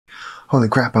Holy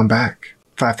crap, I'm back.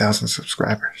 5,000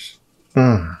 subscribers.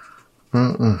 We're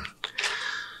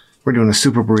doing a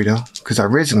super burrito because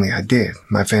originally I did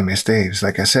my famous Dave's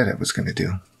like I said I was going to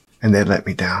do. And they let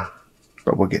me down.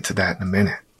 But we'll get to that in a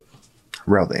minute.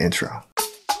 Roll the intro.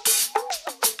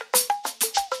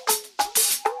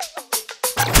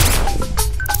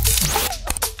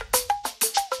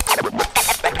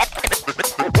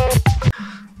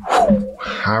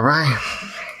 All right.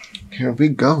 Here we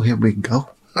go. Here we go.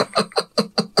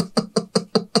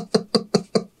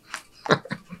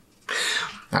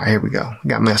 All right, here we go.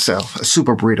 Got myself a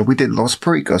super burrito. We did Los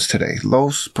Pericos today.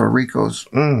 Los Pericos.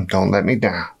 Don't let me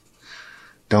down.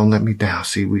 Don't let me down.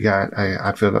 See, we got,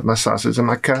 I filled up my sauces in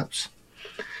my cups.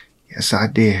 Yes, I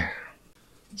did.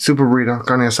 Super burrito,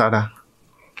 carne asada,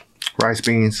 rice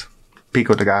beans,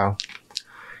 pico de gallo.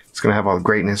 It's going to have all the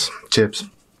greatness, chips.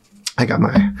 I got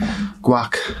my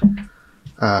guac,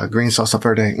 green salsa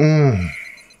verde.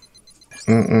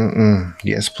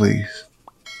 Yes, please.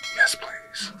 Yes,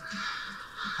 please.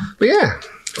 But yeah,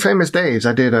 famous Dave's.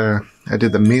 I did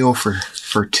the meal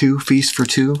for two, feast for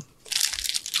two.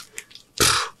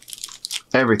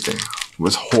 Everything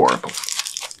was horrible.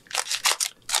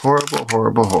 Horrible,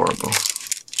 horrible, horrible.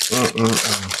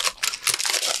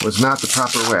 Was not the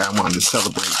proper way I wanted to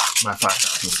celebrate my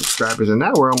 5,000 subscribers, and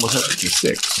now we're almost heading to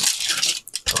 6.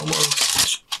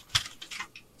 Almost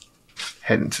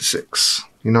heading to 6.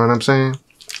 You know what I'm saying?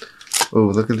 Oh,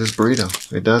 look at this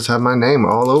burrito. It does have my name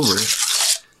all over it.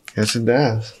 Yes, it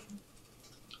does.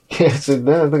 Yes, it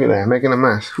does. Look at that, making a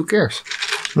mess. Who cares?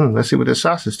 Let's see what this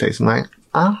sausage tastes like.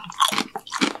 Well,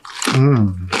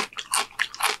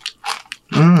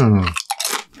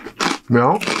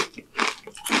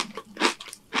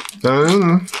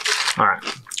 alright.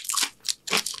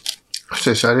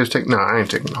 Should I just take, no, I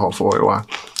ain't taking the whole 4 while.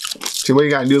 See what you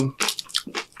gotta do?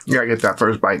 You gotta get that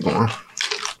first bite going.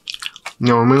 You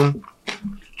know what I mean?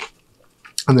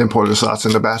 And then pour the sauce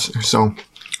in the basket. So,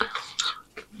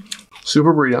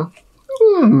 super burrito.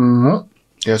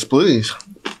 Yes, please.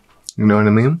 You know what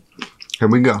I mean? Here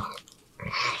we go.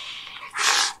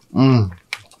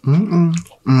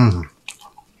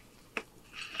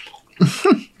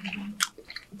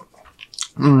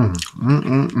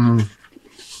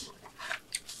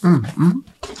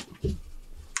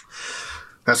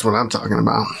 That's what I'm talking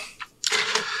about.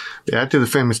 Yeah, after the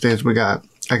famous Dave's,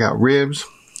 I got ribs,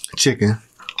 chicken,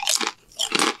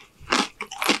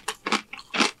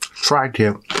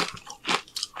 tri-tip.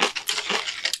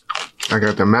 I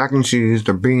got the mac and cheese,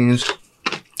 the beans,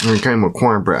 and it came with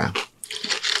cornbread.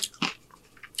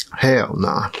 Hell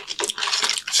nah.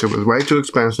 Shit was way too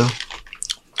expensive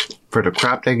for the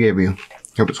crap they give you.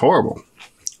 It was horrible.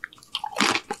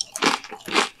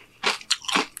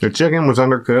 The chicken was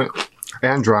undercooked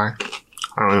and dry.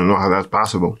 I don't even know how that's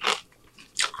possible.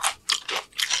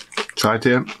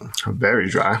 Tri-tip, very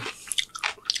dry.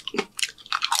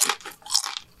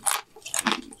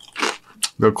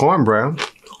 The cornbread,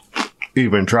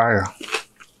 even drier.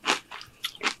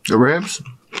 The ribs,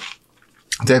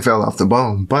 they fell off the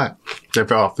bone, but they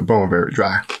fell off the bone very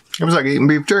dry. It was like eating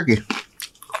beef jerky.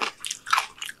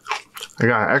 I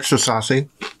got extra saucy,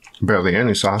 barely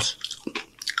any sauce.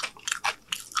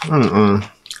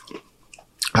 That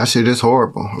shit is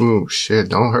horrible. Ooh, shit,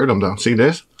 don't hurt them though. See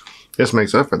this? This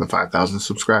makes up for the 5,000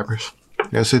 subscribers.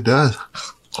 Yes, it does.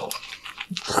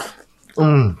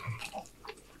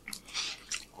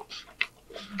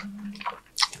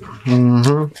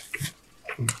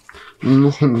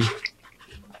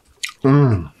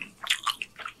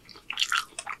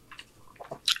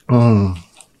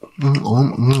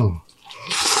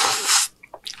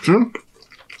 See?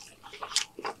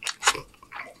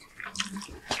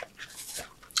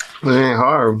 It ain't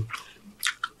hard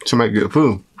to make good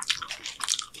food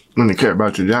when you care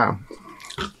about your job.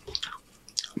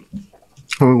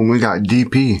 Ooh, we got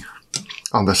DP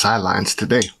on the sidelines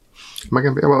today. Am I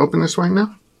gonna be able to open this right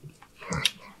now?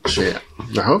 Shit,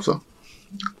 I hope so.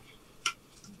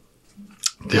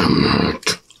 Damn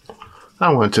it. I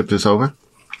don't want to tip this over.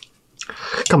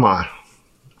 Come on.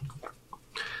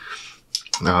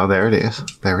 Oh, there it is.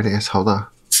 There it is. Hold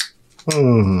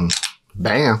on.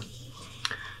 Bam.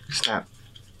 Snap.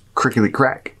 Crickety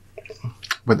crack.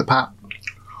 With the pop.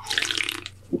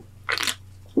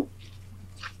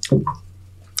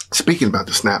 Speaking about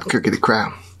the snap crickety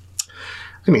crack,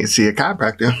 I need to see a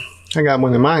chiropractor. I got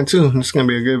one in mind too. It's going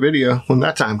to be a good video when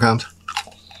that time comes.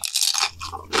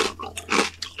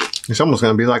 It's almost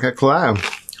going to be like a collab.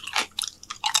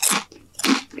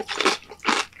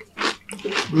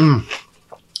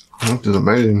 This is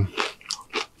amazing.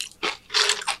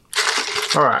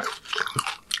 All right.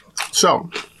 So,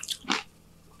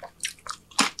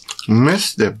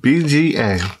 Mr.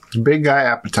 BGA, Big Guy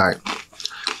Appetite.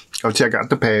 Go check out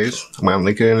the page. I'm going to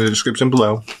link it in the description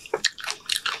below.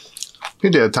 He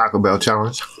did a Taco Bell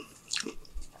challenge.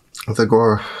 The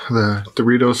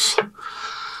Doritos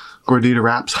Gordita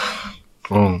wraps.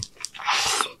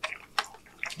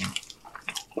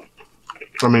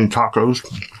 Tacos.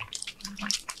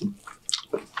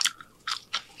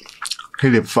 He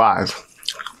did 5.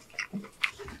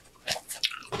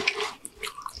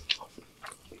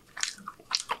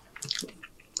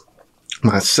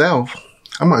 Myself,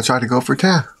 I'm gonna try to go for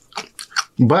 10.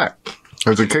 But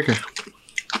there's a kicker.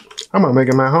 I'm gonna make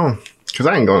them at home. Cause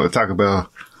I ain't going to Taco Bell.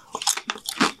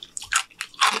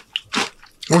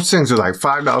 Those things are like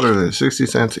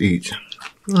 $5.60 each.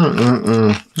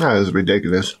 That is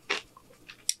ridiculous.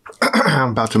 I'm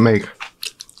about to make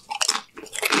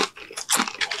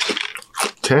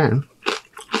 10.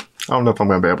 I don't know if I'm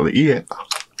gonna be able to eat it,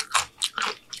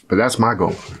 but that's my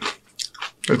goal.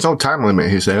 There's no time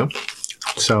limit, he said.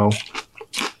 So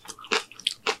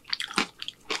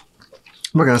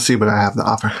we're gonna see what I have to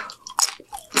offer.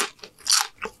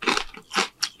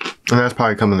 And that's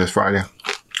probably coming this Friday.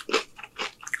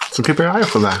 So keep your eye out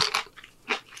for that.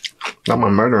 I'm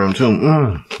gonna murder him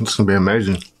too. It's gonna be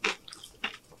amazing.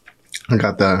 I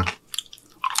got the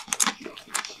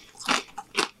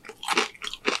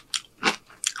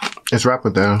it's wrapped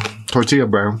with the tortilla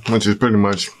bread, which is pretty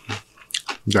much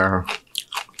their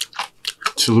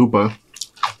chalupa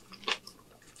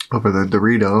over the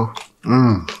Dorito.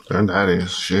 And that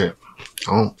is shit.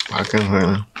 Oh, I can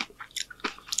hear.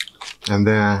 And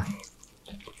then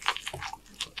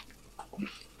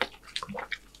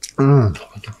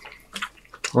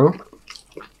well,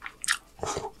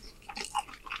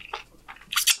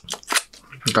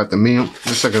 got the meal.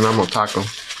 Just like a normal taco.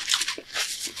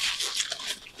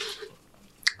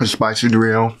 A spicy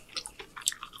Dorito.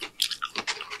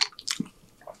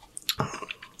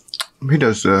 He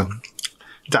does the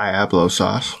Diablo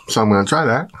sauce, so I'm gonna try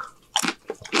that.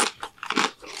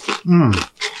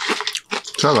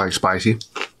 So I like spicy.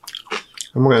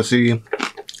 And we're gonna see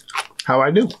how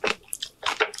I do.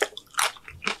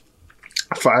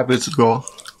 5 is the goal.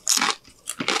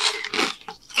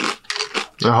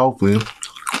 And hopefully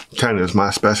 10 is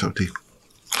my specialty.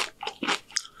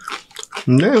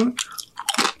 And then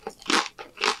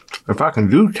if I can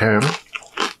do 10,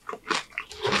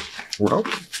 well,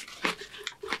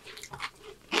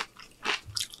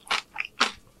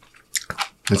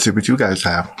 let's see what you guys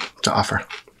have to offer.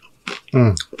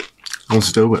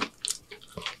 Let's do it.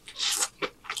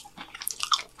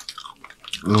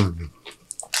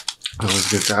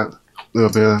 Let's get that little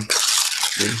bit of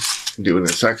do it in a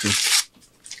section.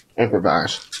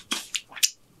 Improvise.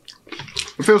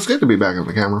 It feels good to be back on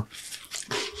the camera.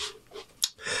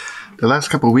 The last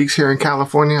couple of weeks here in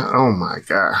California, oh my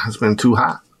God, it's been too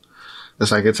hot.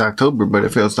 It's like it's October, but it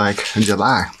feels like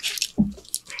July.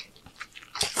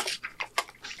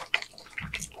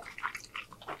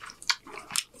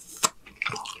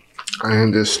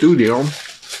 And the studio,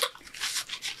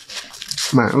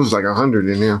 man, it was like 100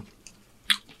 in here.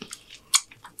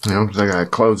 You know, because I gotta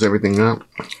close everything up.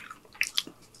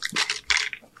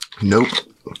 Nope,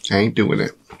 I ain't doing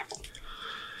it.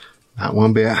 Not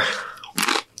one bit.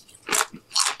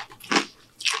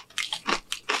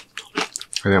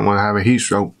 I didn't want to have a heat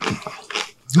stroke.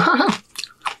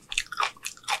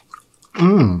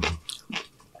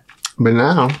 But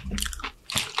now,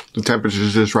 the temperature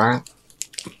is just right.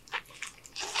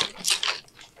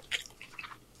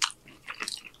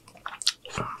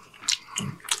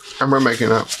 And we're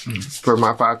making up for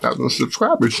my 5,000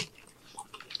 subscribers.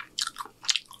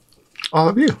 All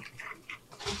of you.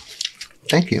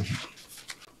 Thank you.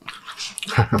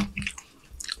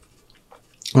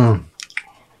 Oh,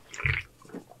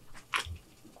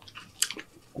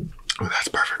 that's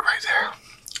perfect right there.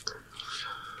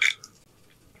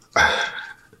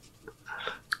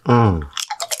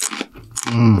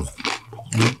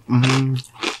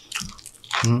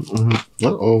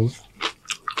 Uh-oh.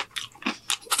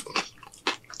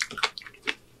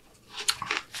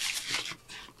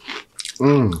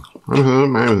 This is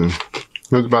amazing.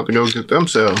 Who's about to go get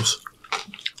themselves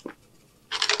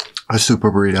a super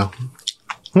burrito?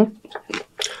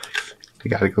 They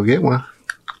gotta go get one.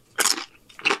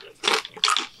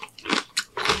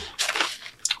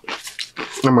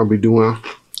 I'm gonna be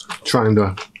trying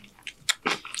the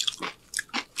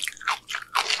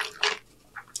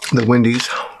Wendy's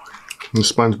and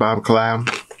SpongeBob collab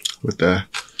with the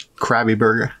Krabby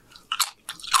Burger.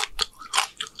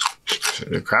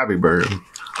 The Krabby Burger.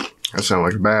 That sounds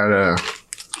like a bad,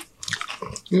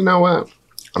 you know what?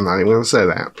 I'm not even gonna say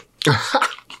that.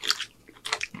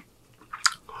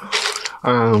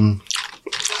 And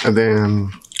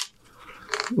then,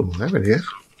 oh, there it is.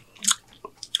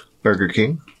 Burger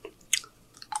King.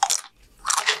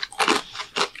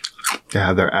 They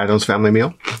have their Addams family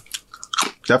meal.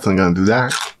 Definitely gonna do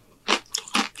that.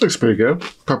 Looks pretty good.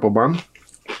 Purple bun.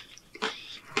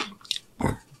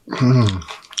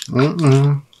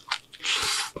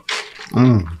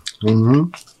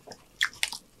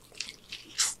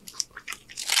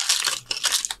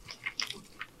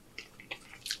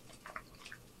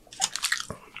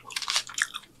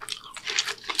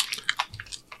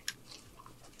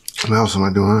 What else am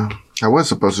I doing? I was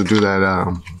supposed to do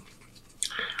that,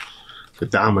 the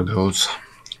Domino's.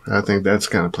 I think that's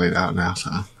kind of played out now, so.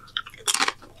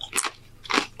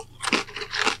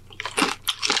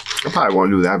 I probably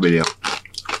won't do that video.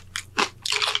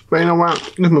 But you know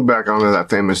what? Let's move back onto that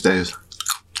Famous Days.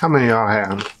 How many of y'all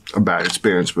have a bad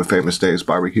experience with Famous Days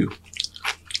barbecue?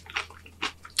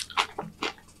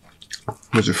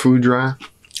 Was your food dry?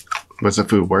 Was the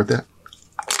food worth it?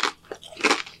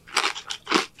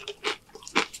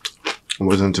 It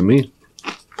wasn't to me.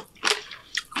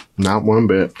 Not one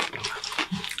bit.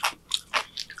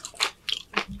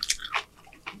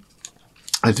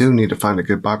 I do need to find a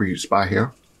good barbecue spot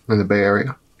here in the Bay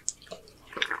Area.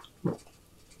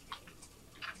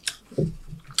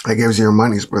 That gives you your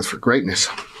money's worth for greatness.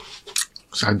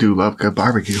 So I do love good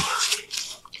barbecue.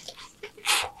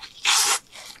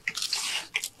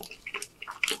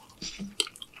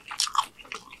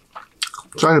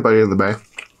 So anybody in the Bay,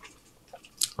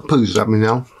 please let me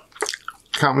know.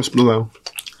 Comments below.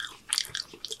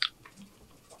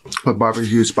 What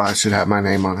barbecue spot should have my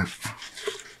name on it?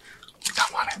 I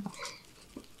want it.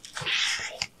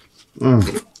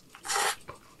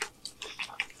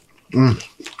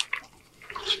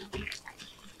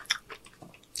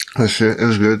 This shit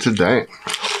is good today.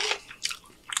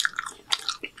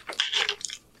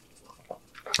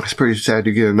 It's pretty sad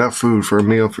to get enough food for a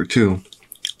meal for two.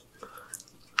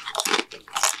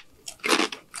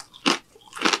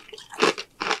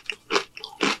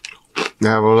 You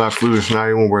have all that food, it's not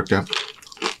even worth it.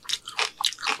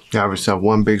 You have yourself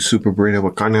one big super burrito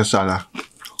with carne asada.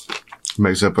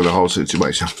 Makes up for the whole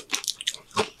situation.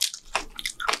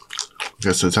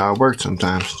 Guess that's how it works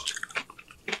sometimes.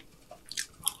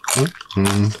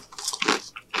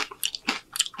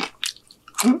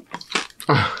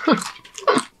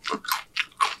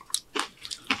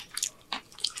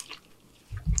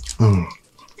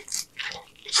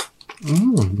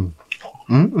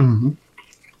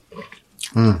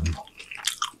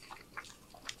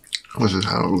 What's this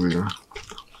out over here?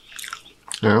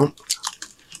 Yeah.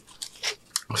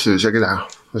 Let's see, check it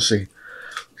out. Let's see.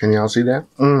 Can y'all see that?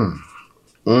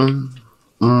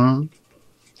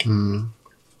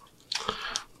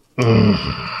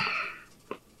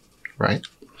 Right?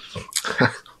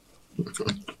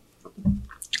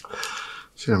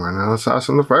 See, right now the sauce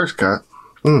in the first cut.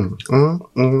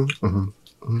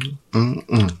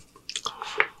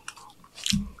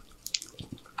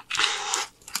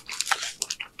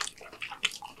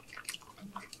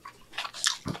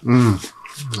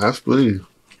 Yes, please.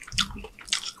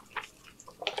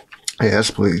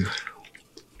 Yes, please.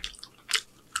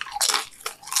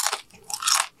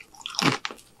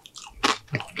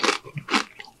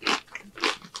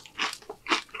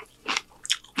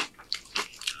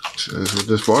 This is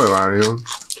this foil out here.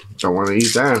 Don't want to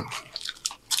eat that.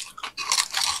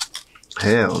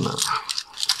 Hell no.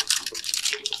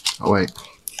 Oh, wait.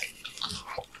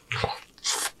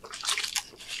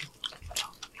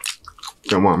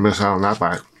 Don't want to miss out on that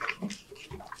bite.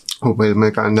 Hopefully to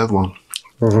make another one.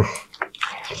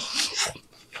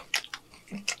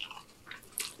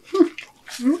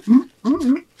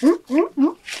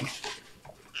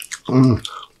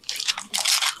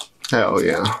 Hell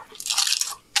yeah.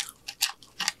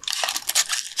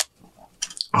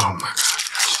 Oh my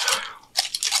gosh.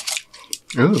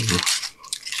 Ooh.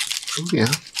 Oh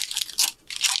yeah.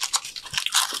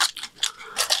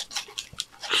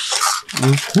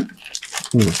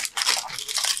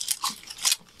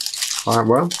 Alright,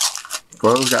 well,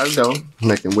 Boil's got it done,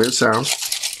 making weird sounds.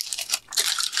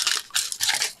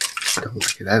 I don't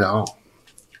like it at all.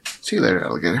 See you later,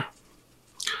 alligator.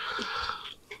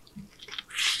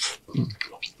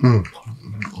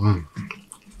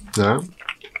 Yeah.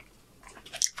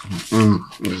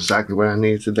 Exactly what I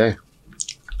need today.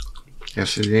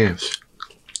 Yes, it is.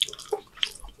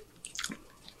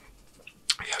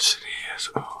 Yes, it is.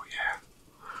 Oh, yeah.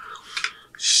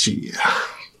 Shit.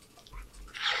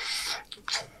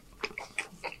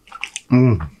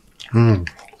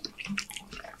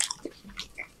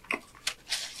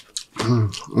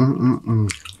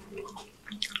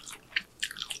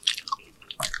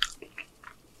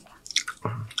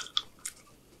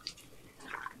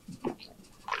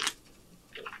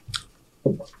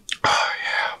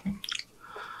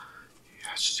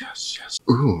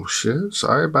 Oh, shit.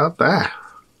 Sorry about that.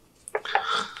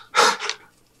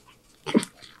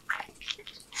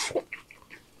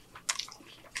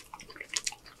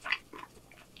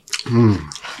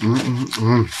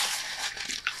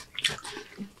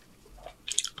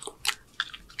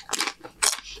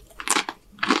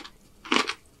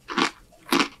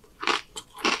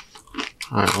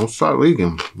 Alright, don't start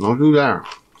leaking. Don't do that.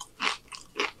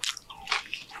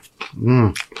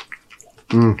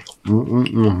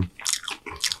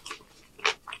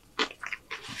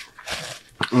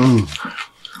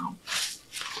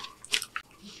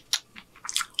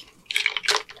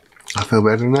 I feel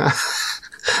better now.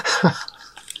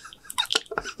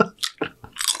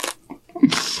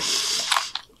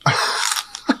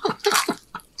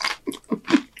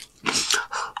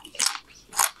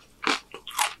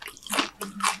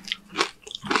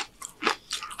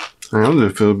 I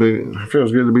just feel big. It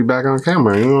feels good to be back on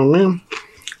camera. You know what I mean?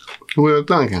 Who was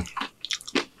thinking?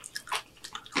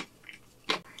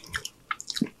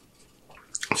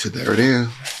 So there it is.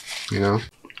 You know.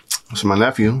 So my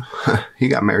nephew, he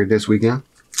got married this weekend.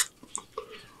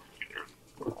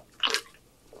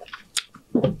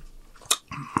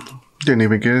 Didn't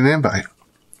even get an invite.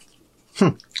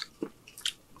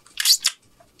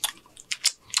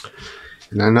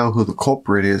 And I know who the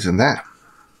culprit is in that.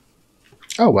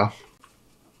 Oh well.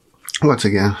 Once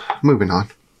again, moving on.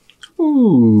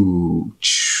 Ooh.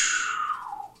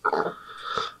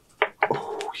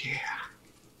 Oh yeah.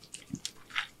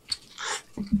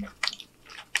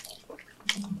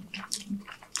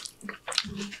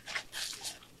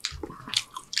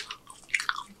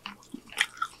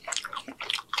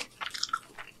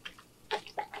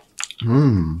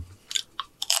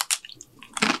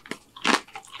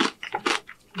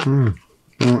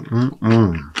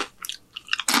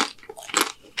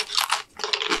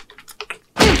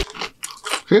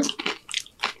 See?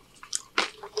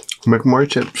 Make more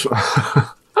chips.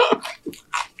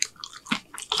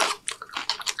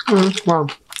 Well,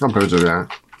 I'm proud of that.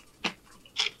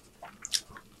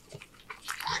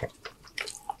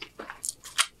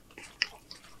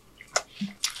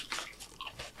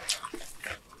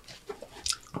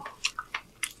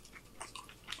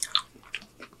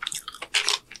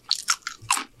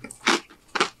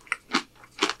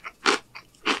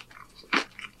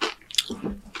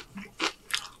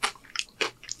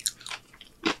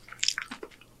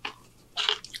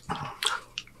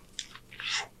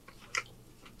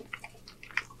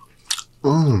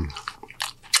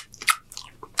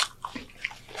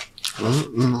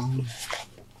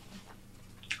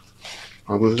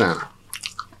 What was that?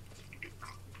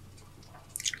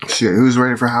 Shit, who's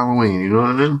ready for Halloween? You know what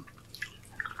I mean?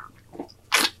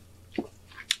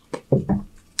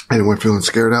 Anyone feeling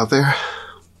scared out there?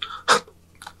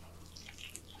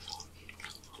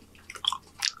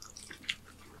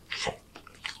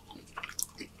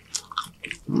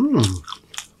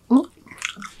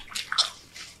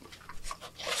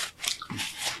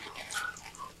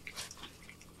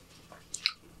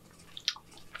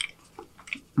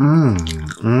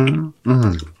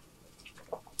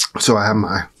 So I have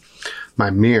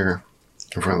my mirror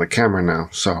in front of the camera now,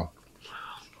 so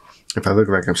if I look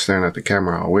like I'm staring at the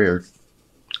camera all weird,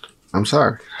 I'm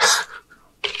sorry.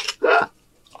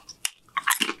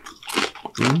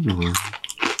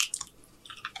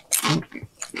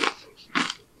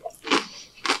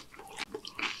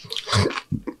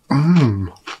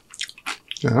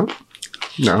 Yeah.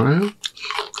 No.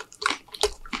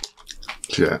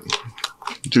 Yeah.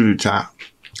 Do the top.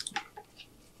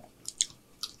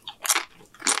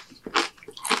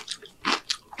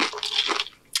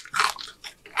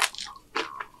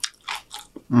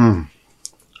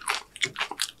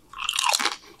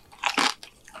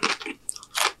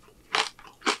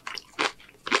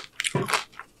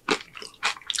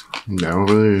 No,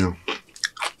 really.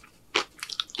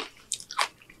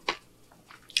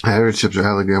 Their chips are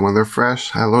hella good when they're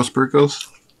fresh. Los Pericos.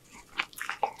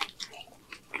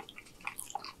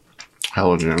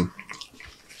 Hella good.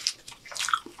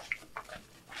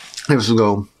 I used to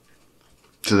go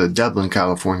to the Dublin,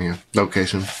 California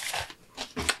location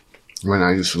when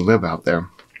I used to live out there.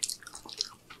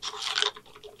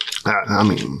 I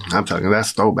mean, I'm talking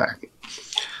that's throwback.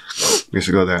 We used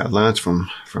to go there at lunch from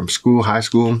school, high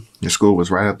school. The school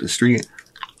was right up the street.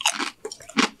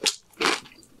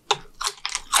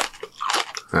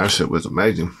 That shit was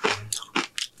amazing.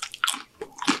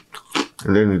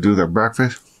 And then they do their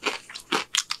breakfast.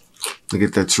 They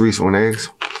get that chorizo and eggs.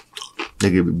 They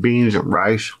give you beans and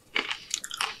rice.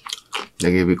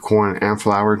 They give you corn and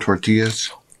flour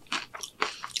tortillas.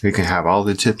 You can have all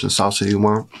the chips and salsa you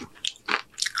want.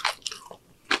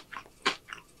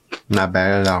 Not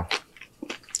bad at all.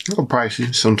 A little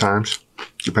pricey sometimes.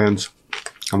 Depends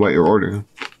on what you're ordering.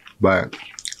 But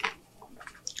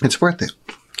it's worth it.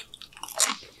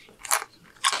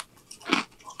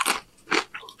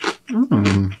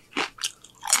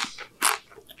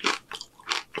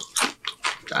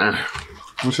 Damn.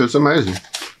 This is amazing.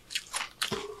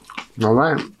 All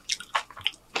right.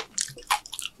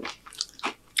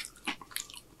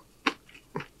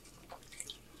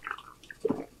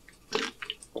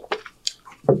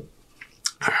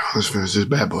 Let's finish this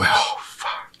bad boy. Oh,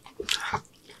 fuck.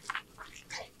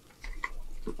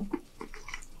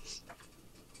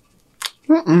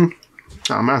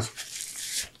 Not a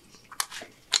mess.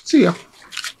 See ya.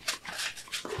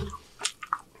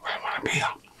 Where I wanna be.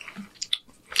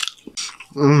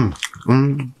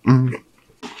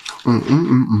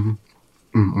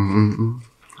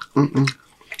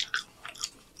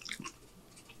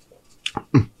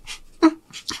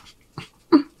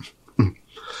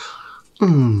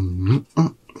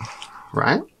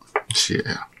 Right? Shit.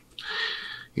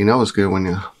 You know it's good when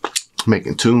you're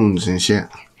making tunes and shit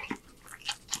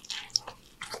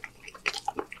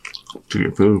to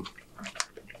your food.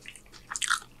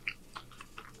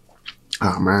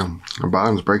 Oh man, the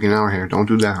bottom's breaking out here. Don't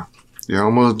do that. You're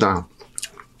almost done.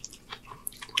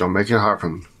 Don't make it hard for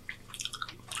me.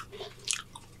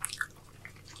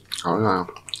 Oh no.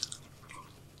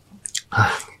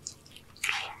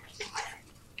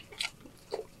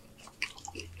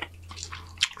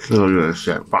 Look at this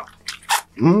shit. Fuck.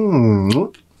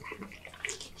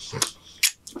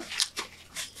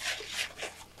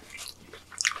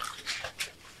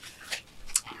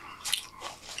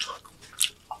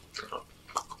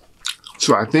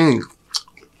 So I think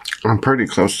I'm pretty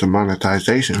close to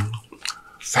monetization.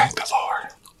 Thank the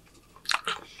Lord.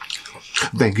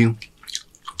 Thank you.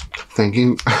 Thank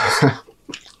you.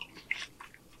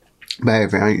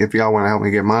 But if y'all want to help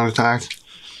me get monetized,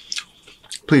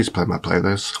 please play my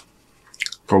playlist.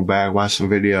 Go back, watch some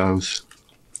videos.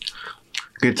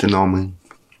 Get to know me.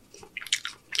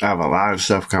 I have a lot of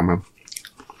stuff coming.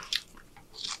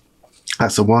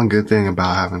 That's the one good thing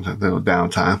about having a little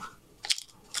downtime.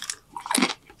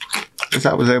 Is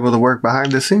I was able to work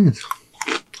behind the scenes.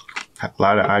 Have a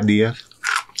lot of ideas.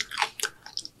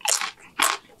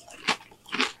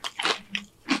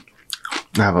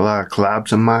 I have a lot of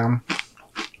collabs in mind.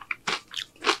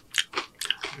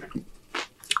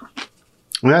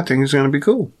 And I think it's going to be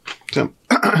cool. So,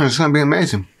 it's going to be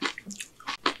amazing.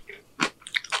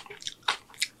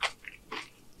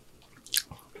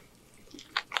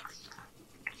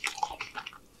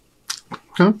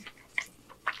 Okay.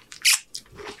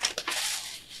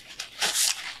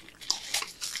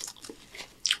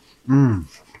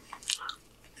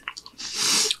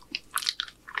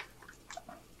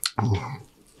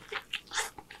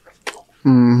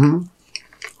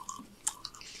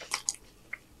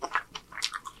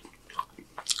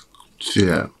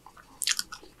 Yeah.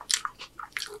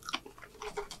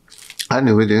 I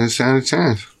knew it didn't stand a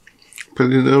chance. Put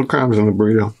these little crumbs in the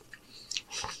burrito.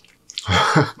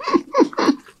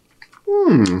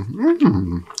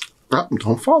 Oh,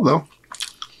 don't fall though.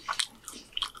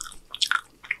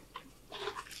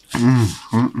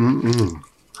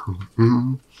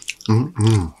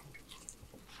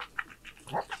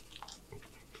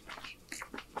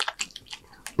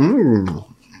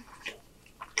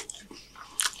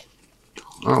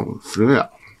 Oh, yeah.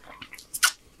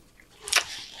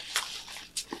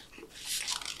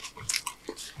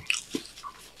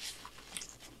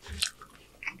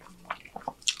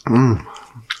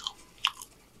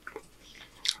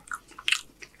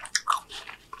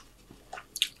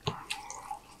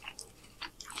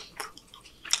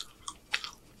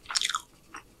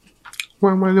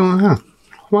 What am I doing here?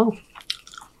 Well,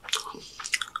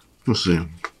 let's see.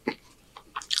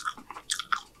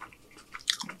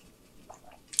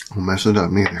 Don't mess it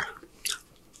up neither.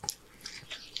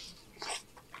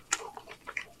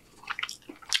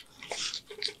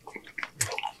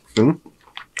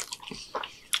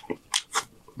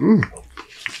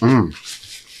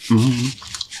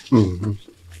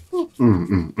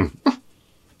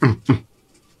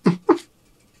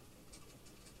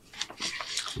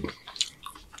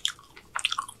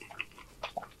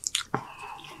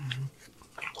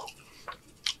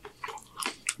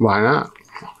 Why not?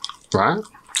 Right?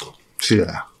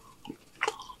 Yeah.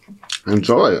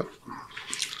 Enjoy it.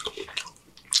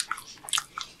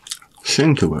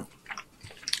 Sing to it.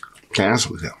 Dance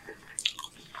with it.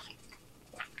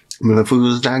 When the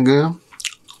food is that good.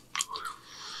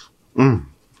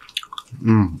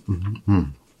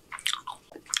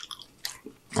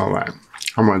 All right.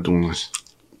 How am I doing this?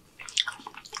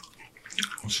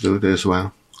 Let's do it this way.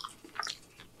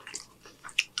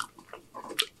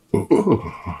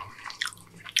 Ooh.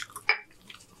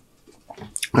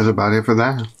 That's about it for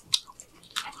that.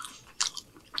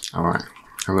 All right,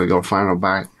 here we go, final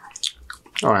bite.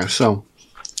 All right, so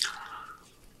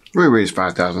we reached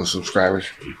 5,000 subscribers.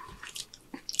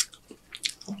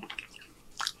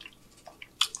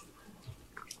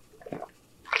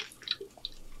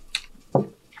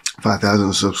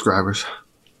 5,000 subscribers.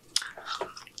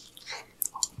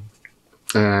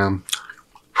 And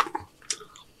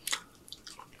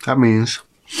that means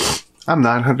I'm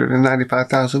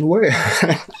 995,000 away.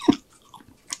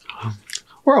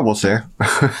 We're almost there.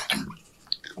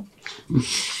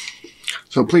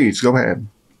 So please go ahead,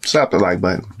 slap the like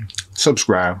button,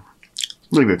 subscribe,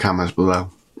 leave your comments below,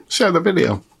 share the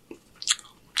video.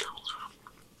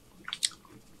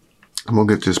 I'm gonna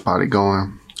get this party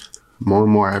going more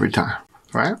and more every time,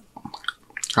 right? All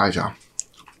right, y'all.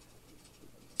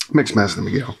 Mixed Mess and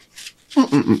Miguel.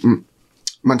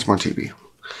 Munch More TV.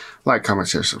 Like, comment,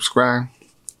 share, subscribe.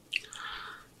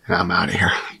 And I'm out of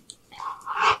here.